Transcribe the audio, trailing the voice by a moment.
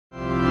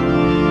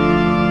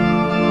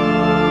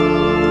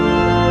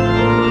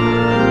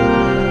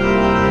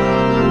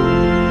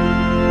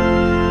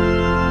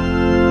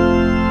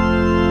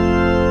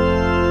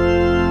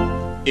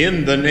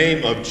In the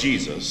name of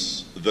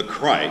Jesus, the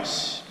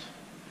Christ,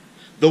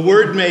 the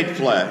Word made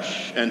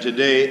flesh, and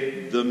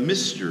today the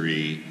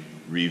mystery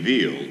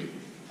revealed.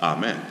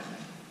 Amen.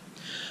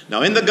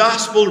 Now, in the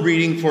gospel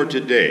reading for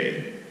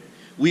today,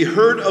 we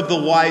heard of the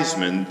wise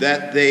men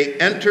that they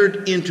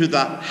entered into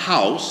the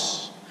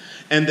house,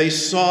 and they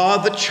saw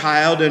the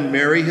child and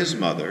Mary his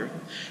mother,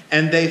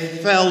 and they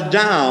fell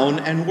down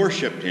and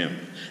worshiped him.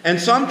 And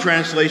some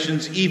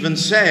translations even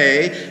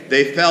say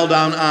they fell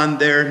down on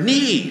their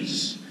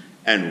knees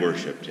and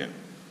worshiped him.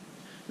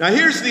 Now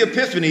here's the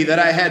epiphany that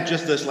I had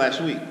just this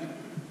last week.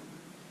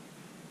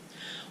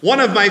 One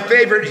of my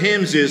favorite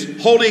hymns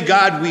is, Holy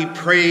God, we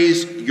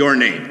praise your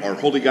name, or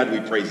Holy God, we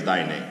praise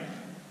thy name.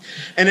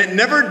 And it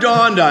never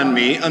dawned on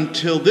me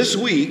until this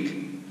week,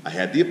 I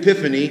had the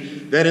epiphany,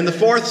 that in the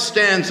fourth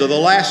stanza, the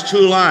last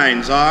two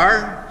lines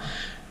are,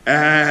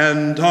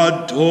 and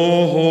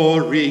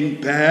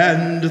adoring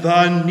bend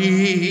the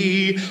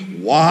knee,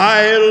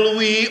 while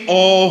we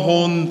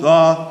own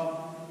the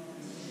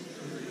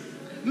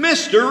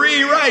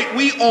mystery, right?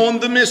 We own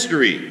the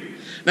mystery.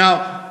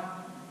 Now,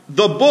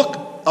 the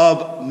book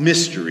of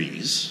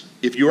mysteries,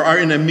 if you are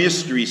in a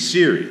mystery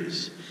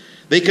series,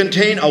 they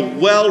contain a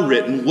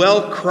well-written,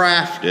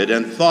 well-crafted,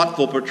 and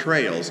thoughtful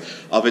portrayals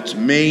of its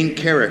main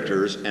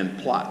characters and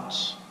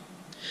plots.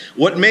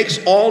 What makes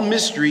all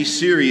mystery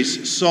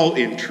series so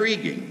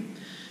intriguing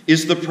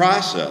is the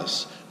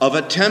process of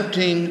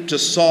attempting to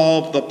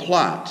solve the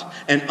plot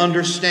and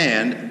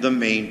understand the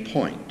main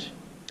point.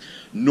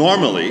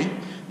 Normally,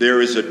 there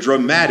is a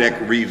dramatic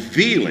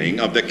revealing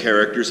of the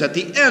characters at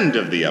the end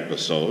of the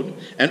episode,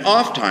 and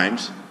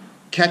oftentimes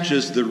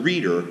catches the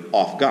reader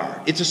off guard.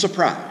 It's a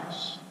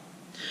surprise.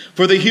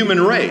 For the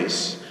human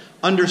race,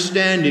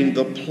 understanding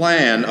the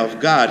plan of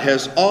God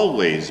has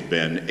always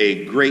been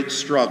a great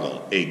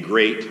struggle, a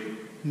great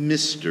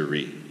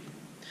mystery.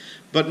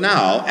 But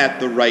now,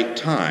 at the right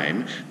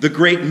time, the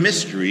great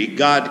mystery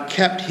God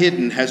kept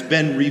hidden has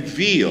been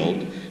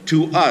revealed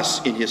to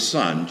us in his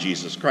Son,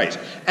 Jesus Christ.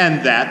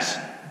 And that's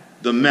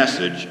the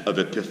message of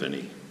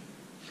Epiphany.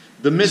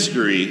 The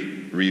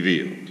mystery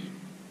revealed.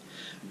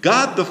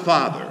 God the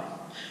Father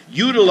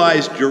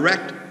utilized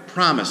direct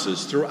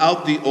promises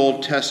throughout the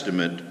Old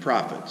Testament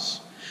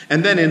prophets,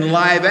 and then in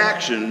live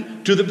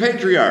action to the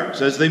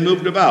patriarchs as they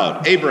moved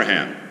about,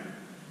 Abraham,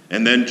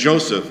 and then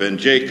Joseph and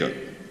Jacob,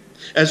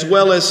 as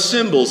well as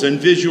symbols and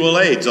visual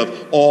aids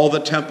of all the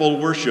temple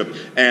worship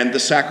and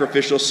the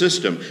sacrificial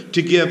system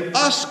to give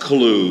us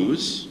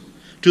clues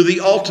to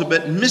the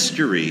ultimate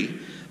mystery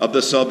of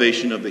the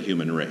salvation of the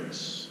human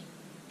race.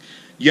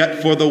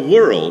 Yet for the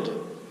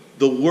world,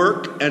 the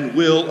work and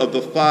will of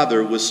the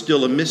Father was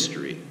still a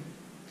mystery.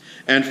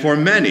 And for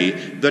many,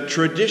 the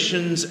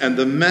traditions and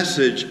the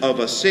message of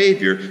a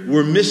Savior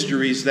were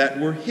mysteries that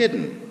were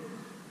hidden.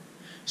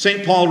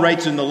 St. Paul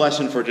writes in the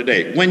lesson for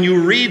today, when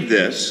you read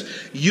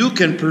this, you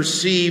can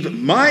perceive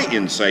my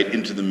insight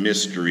into the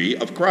mystery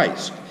of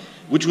Christ,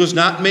 which was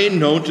not made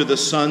known to the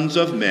sons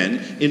of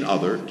men in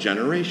other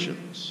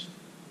generations.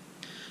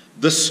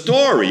 The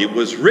story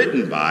was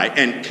written by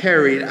and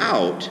carried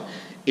out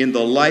in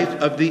the life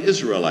of the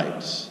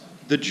Israelites,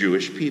 the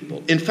Jewish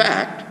people. In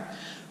fact,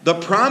 the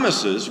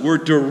promises were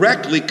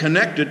directly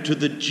connected to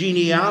the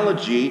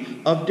genealogy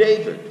of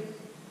David.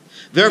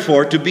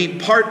 Therefore, to be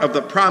part of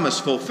the promise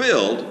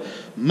fulfilled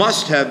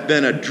must have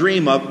been a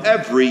dream of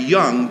every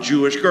young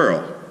Jewish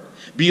girl,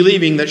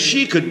 believing that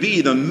she could be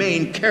the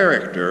main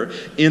character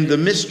in the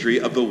mystery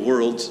of the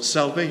world's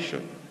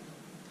salvation.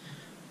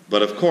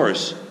 But of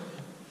course,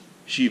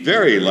 she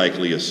very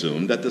likely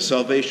assumed that the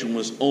salvation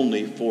was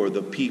only for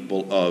the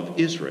people of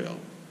Israel,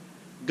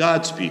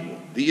 God's people,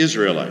 the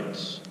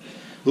Israelites,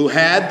 who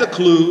had the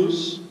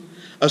clues,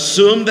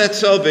 assumed that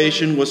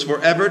salvation was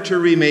forever to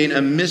remain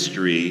a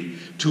mystery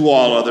to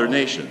all other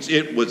nations.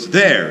 It was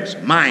theirs,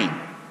 mine.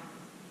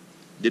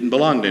 Didn't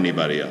belong to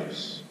anybody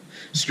else.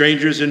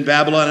 Strangers in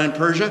Babylon and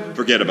Persia,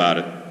 forget about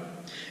it.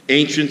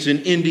 Ancients in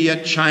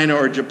India, China,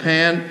 or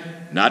Japan,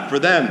 not for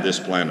them this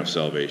plan of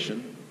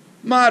salvation.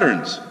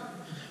 Moderns,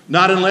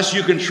 not unless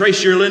you can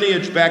trace your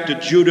lineage back to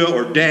Judah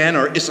or Dan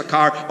or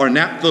Issachar or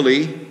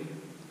Naphtali.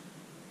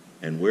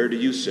 And where do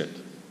you sit?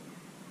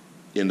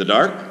 In the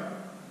dark?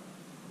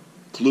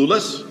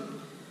 Clueless?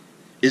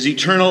 Is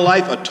eternal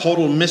life a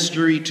total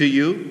mystery to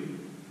you?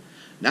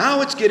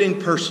 Now it's getting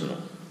personal,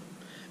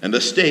 and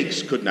the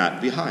stakes could not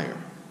be higher.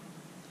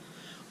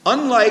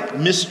 Unlike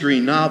mystery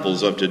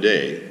novels of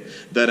today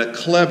that a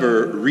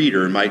clever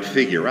reader might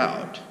figure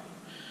out,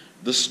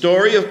 the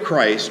story of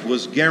Christ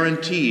was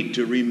guaranteed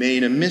to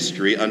remain a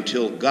mystery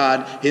until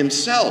God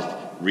himself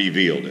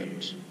revealed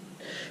it.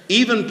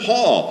 Even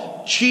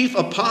Paul, chief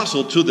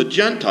apostle to the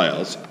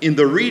Gentiles, in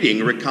the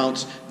reading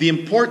recounts the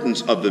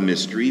importance of the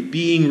mystery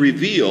being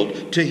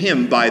revealed to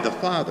him by the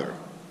Father.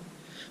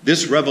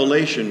 This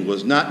revelation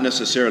was not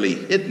necessarily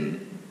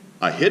hidden,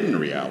 a hidden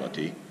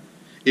reality.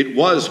 It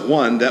was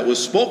one that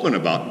was spoken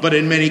about, but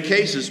in many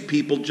cases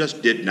people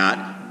just did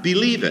not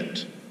believe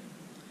it.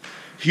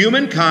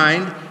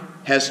 Humankind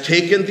has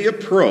taken the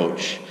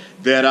approach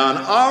that on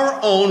our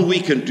own we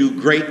can do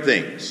great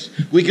things.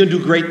 We can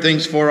do great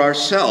things for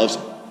ourselves,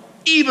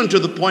 even to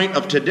the point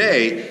of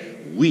today,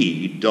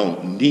 we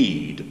don't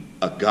need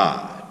a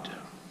God.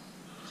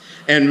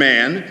 And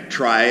man,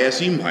 try as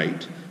he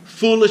might,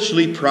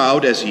 foolishly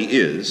proud as he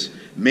is,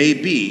 may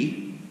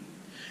be,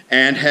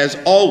 and has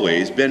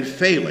always been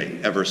failing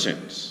ever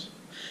since.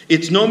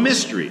 It's no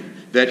mystery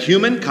that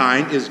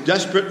humankind is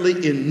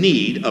desperately in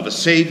need of a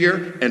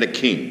Savior and a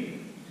King.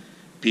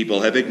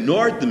 People have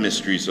ignored the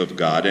mysteries of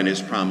God and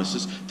his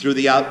promises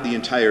throughout the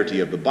entirety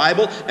of the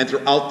Bible and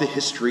throughout the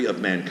history of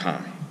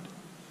mankind.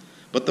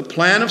 But the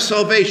plan of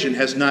salvation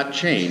has not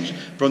changed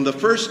from the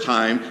first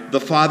time the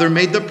Father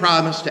made the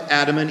promise to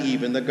Adam and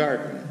Eve in the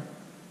garden.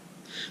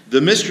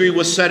 The mystery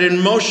was set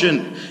in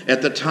motion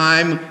at the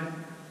time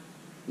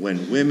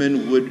when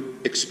women would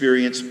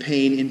experience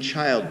pain in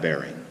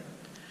childbearing,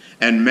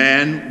 and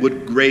man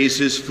would raise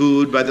his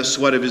food by the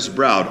sweat of his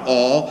brow,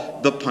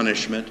 all the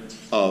punishment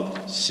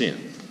of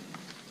sin.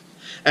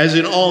 As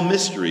in all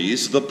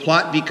mysteries, the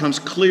plot becomes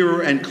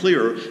clearer and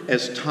clearer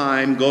as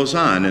time goes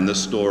on and the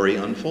story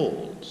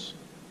unfolds.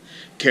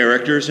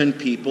 Characters and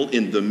people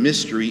in the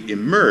mystery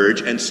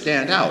emerge and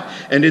stand out.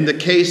 And in the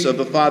case of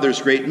the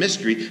Father's great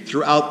mystery,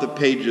 throughout the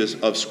pages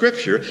of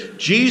Scripture,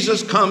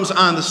 Jesus comes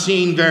on the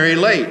scene very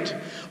late.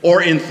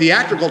 Or in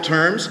theatrical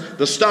terms,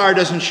 the star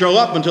doesn't show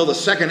up until the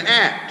second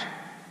act.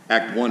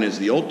 Act 1 is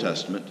the Old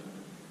Testament.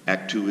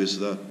 Act 2 is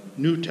the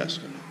New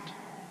Testament.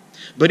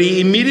 But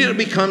he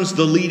immediately becomes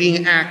the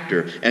leading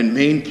actor and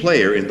main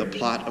player in the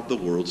plot of the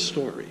world's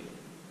story.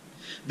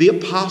 The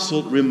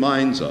apostle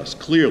reminds us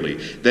clearly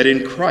that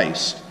in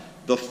Christ,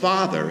 the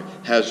Father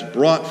has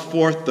brought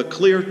forth the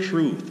clear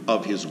truth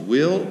of his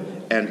will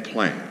and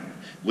plan,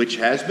 which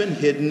has been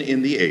hidden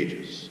in the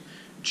ages.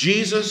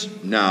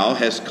 Jesus now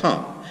has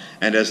come,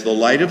 and as the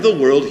light of the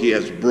world, he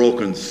has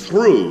broken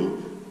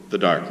through the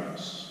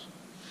darkness.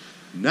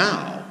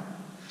 Now,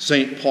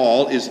 St.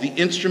 Paul is the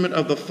instrument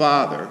of the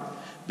Father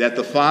that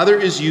the Father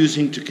is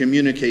using to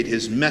communicate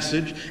his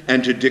message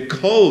and to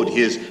decode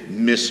his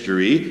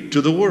mystery to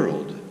the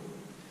world.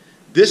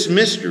 This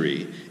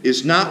mystery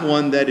is not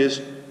one that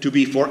is to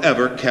be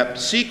forever kept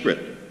secret,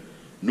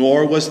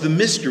 nor was the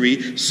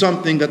mystery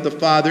something that the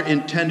Father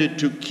intended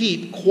to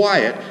keep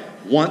quiet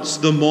once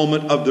the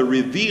moment of the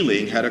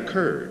revealing had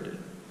occurred.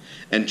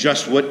 And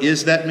just what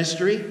is that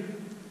mystery?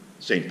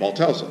 St. Paul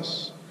tells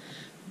us.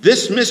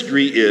 This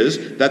mystery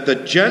is that the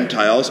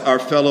Gentiles are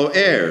fellow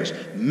heirs,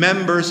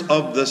 members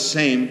of the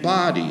same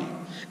body,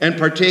 and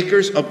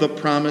partakers of the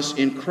promise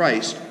in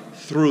Christ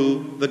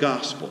through the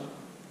gospel.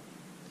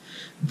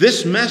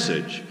 This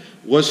message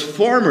was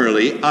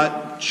formerly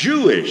a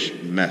Jewish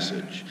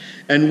message,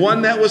 and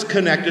one that was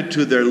connected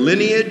to their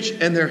lineage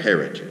and their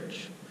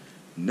heritage.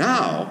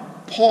 Now,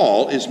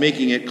 Paul is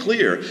making it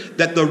clear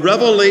that the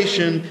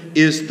revelation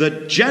is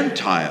the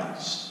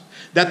Gentiles,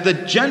 that the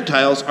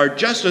Gentiles are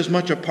just as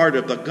much a part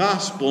of the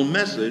gospel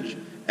message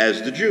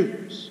as the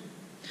Jews.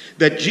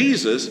 That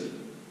Jesus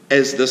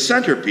is the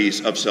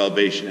centerpiece of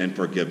salvation and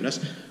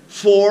forgiveness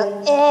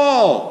for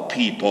all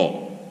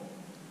people,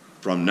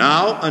 from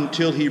now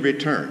until he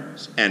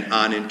returns and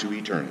on into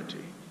eternity.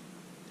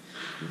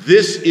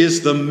 This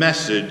is the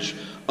message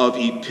of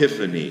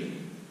Epiphany.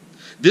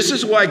 This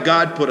is why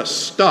God put a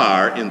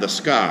star in the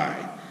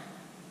sky,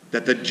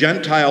 that the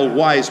Gentile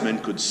wise men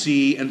could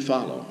see and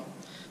follow.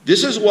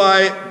 This is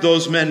why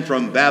those men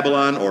from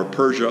Babylon or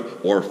Persia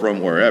or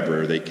from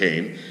wherever they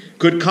came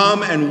could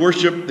come and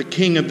worship the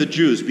King of the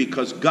Jews,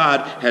 because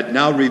God had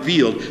now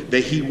revealed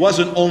that he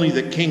wasn't only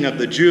the King of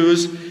the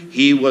Jews,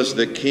 he was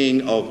the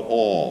King of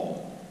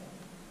all.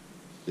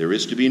 There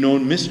is to be no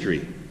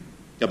mystery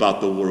about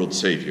the world's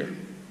Savior,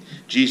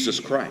 Jesus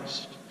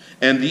Christ.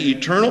 And the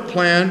eternal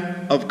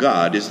plan of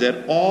God is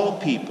that all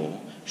people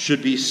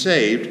should be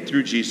saved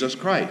through Jesus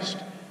Christ,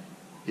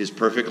 his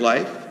perfect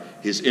life,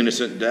 his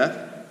innocent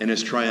death, and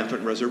his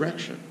triumphant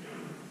resurrection.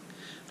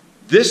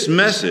 This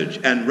message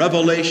and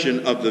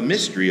revelation of the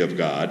mystery of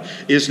God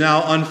is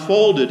now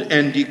unfolded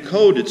and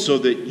decoded so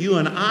that you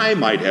and I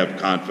might have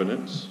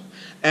confidence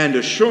and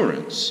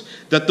assurance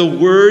that the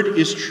word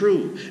is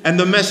true and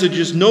the message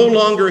is no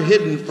longer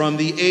hidden from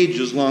the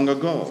ages long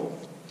ago.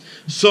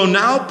 So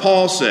now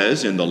Paul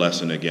says in the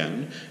lesson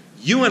again,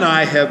 you and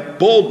I have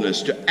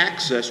boldness to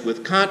access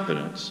with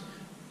confidence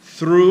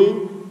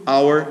through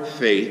our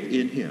faith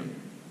in him.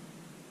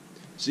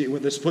 See where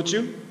this puts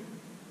you?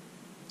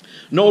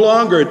 No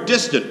longer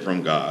distant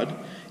from God,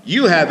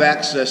 you have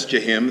access to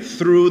him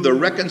through the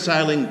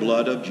reconciling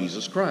blood of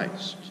Jesus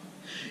Christ.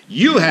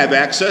 You have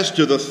access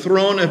to the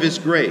throne of his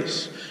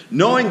grace,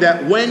 knowing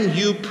that when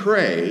you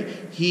pray,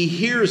 he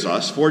hears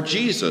us for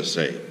Jesus'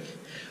 sake.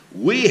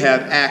 We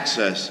have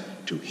access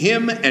to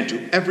him and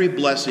to every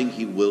blessing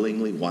he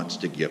willingly wants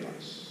to give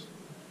us.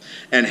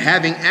 And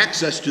having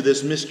access to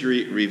this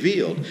mystery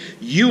revealed,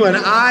 you and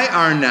I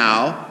are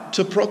now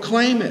to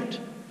proclaim it.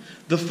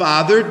 The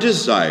Father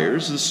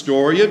desires the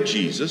story of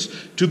Jesus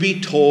to be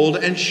told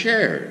and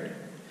shared.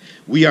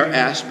 We are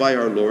asked by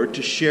our Lord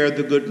to share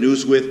the good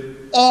news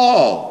with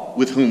all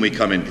with whom we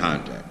come in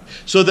contact,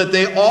 so that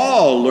they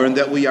all learn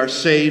that we are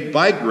saved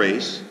by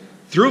grace,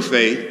 through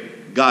faith,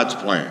 God's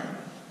plan.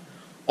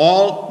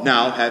 All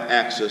now have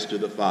access to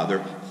the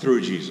Father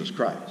through Jesus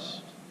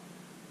Christ.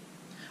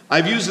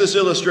 I've used this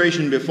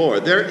illustration before.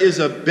 There is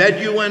a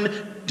Bedouin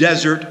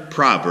desert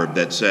proverb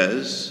that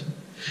says,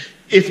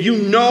 "If you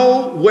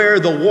know where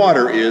the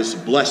water is,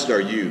 blessed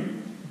are you.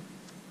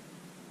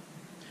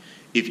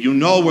 If you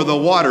know where the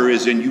water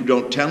is and you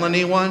don't tell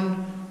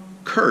anyone,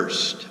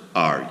 cursed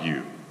are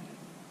you."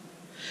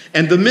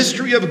 And the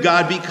mystery of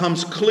God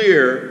becomes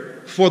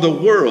clear for the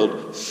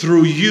world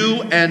through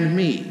you and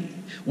me.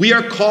 We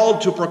are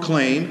called to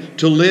proclaim,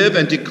 to live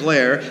and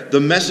declare the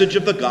message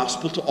of the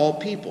gospel to all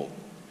people.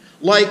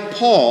 Like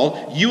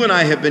Paul, you and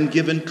I have been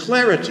given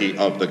clarity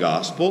of the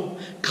gospel,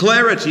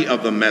 clarity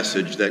of the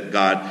message that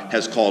God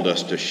has called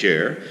us to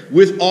share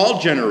with all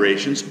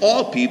generations,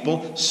 all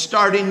people,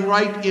 starting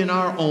right in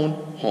our own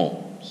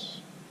homes.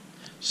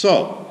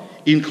 So,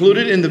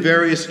 included in the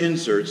various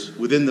inserts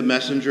within the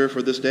messenger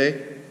for this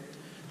day,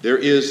 there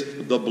is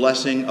the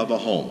blessing of a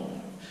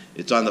home.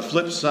 It's on the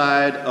flip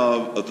side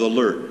of the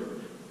alert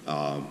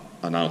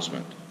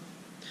announcement.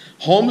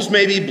 Homes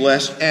may be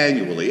blessed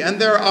annually,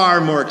 and there are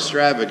more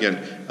extravagant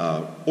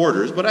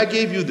orders, but I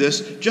gave you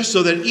this just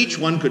so that each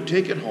one could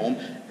take it home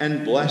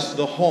and bless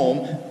the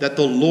home that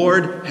the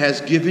Lord has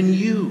given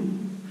you.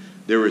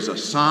 There is a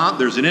psalm,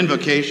 there's an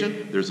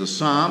invocation, there's a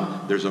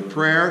psalm, there's a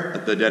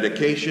prayer, the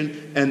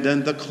dedication, and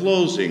then the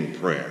closing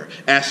prayer,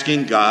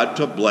 asking God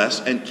to bless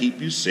and keep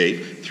you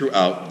safe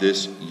throughout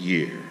this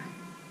year.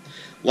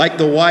 Like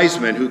the wise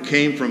men who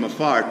came from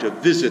afar to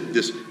visit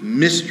this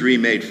mystery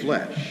made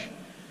flesh,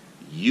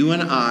 you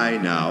and I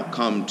now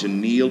come to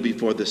kneel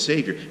before the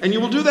Savior. And you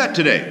will do that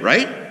today,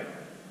 right?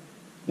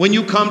 When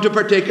you come to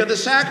partake of the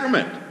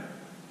sacrament.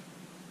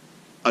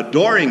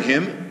 Adoring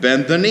him,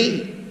 bend the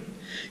knee.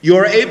 You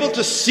are able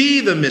to see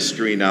the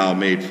mystery now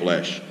made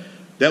flesh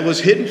that was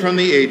hidden from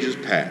the ages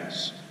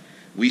past.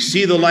 We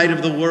see the light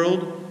of the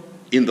world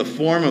in the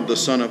form of the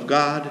Son of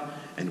God,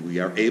 and we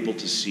are able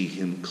to see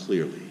him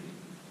clearly.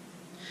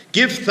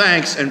 Give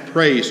thanks and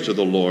praise to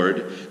the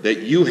Lord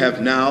that you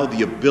have now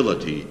the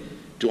ability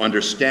to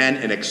understand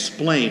and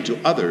explain to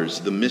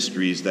others the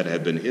mysteries that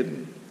have been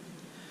hidden.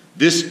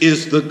 This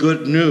is the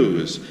good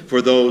news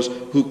for those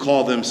who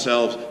call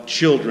themselves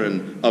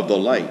children of the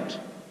light,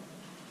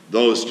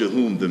 those to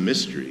whom the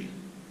mystery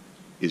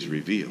is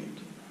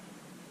revealed.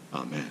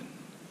 Amen.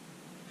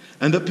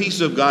 And the peace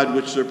of God,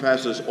 which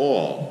surpasses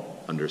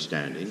all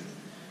understanding,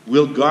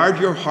 will guard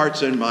your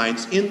hearts and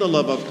minds in the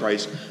love of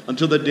Christ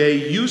until the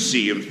day you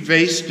see him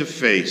face to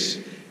face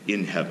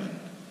in heaven.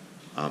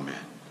 Amen.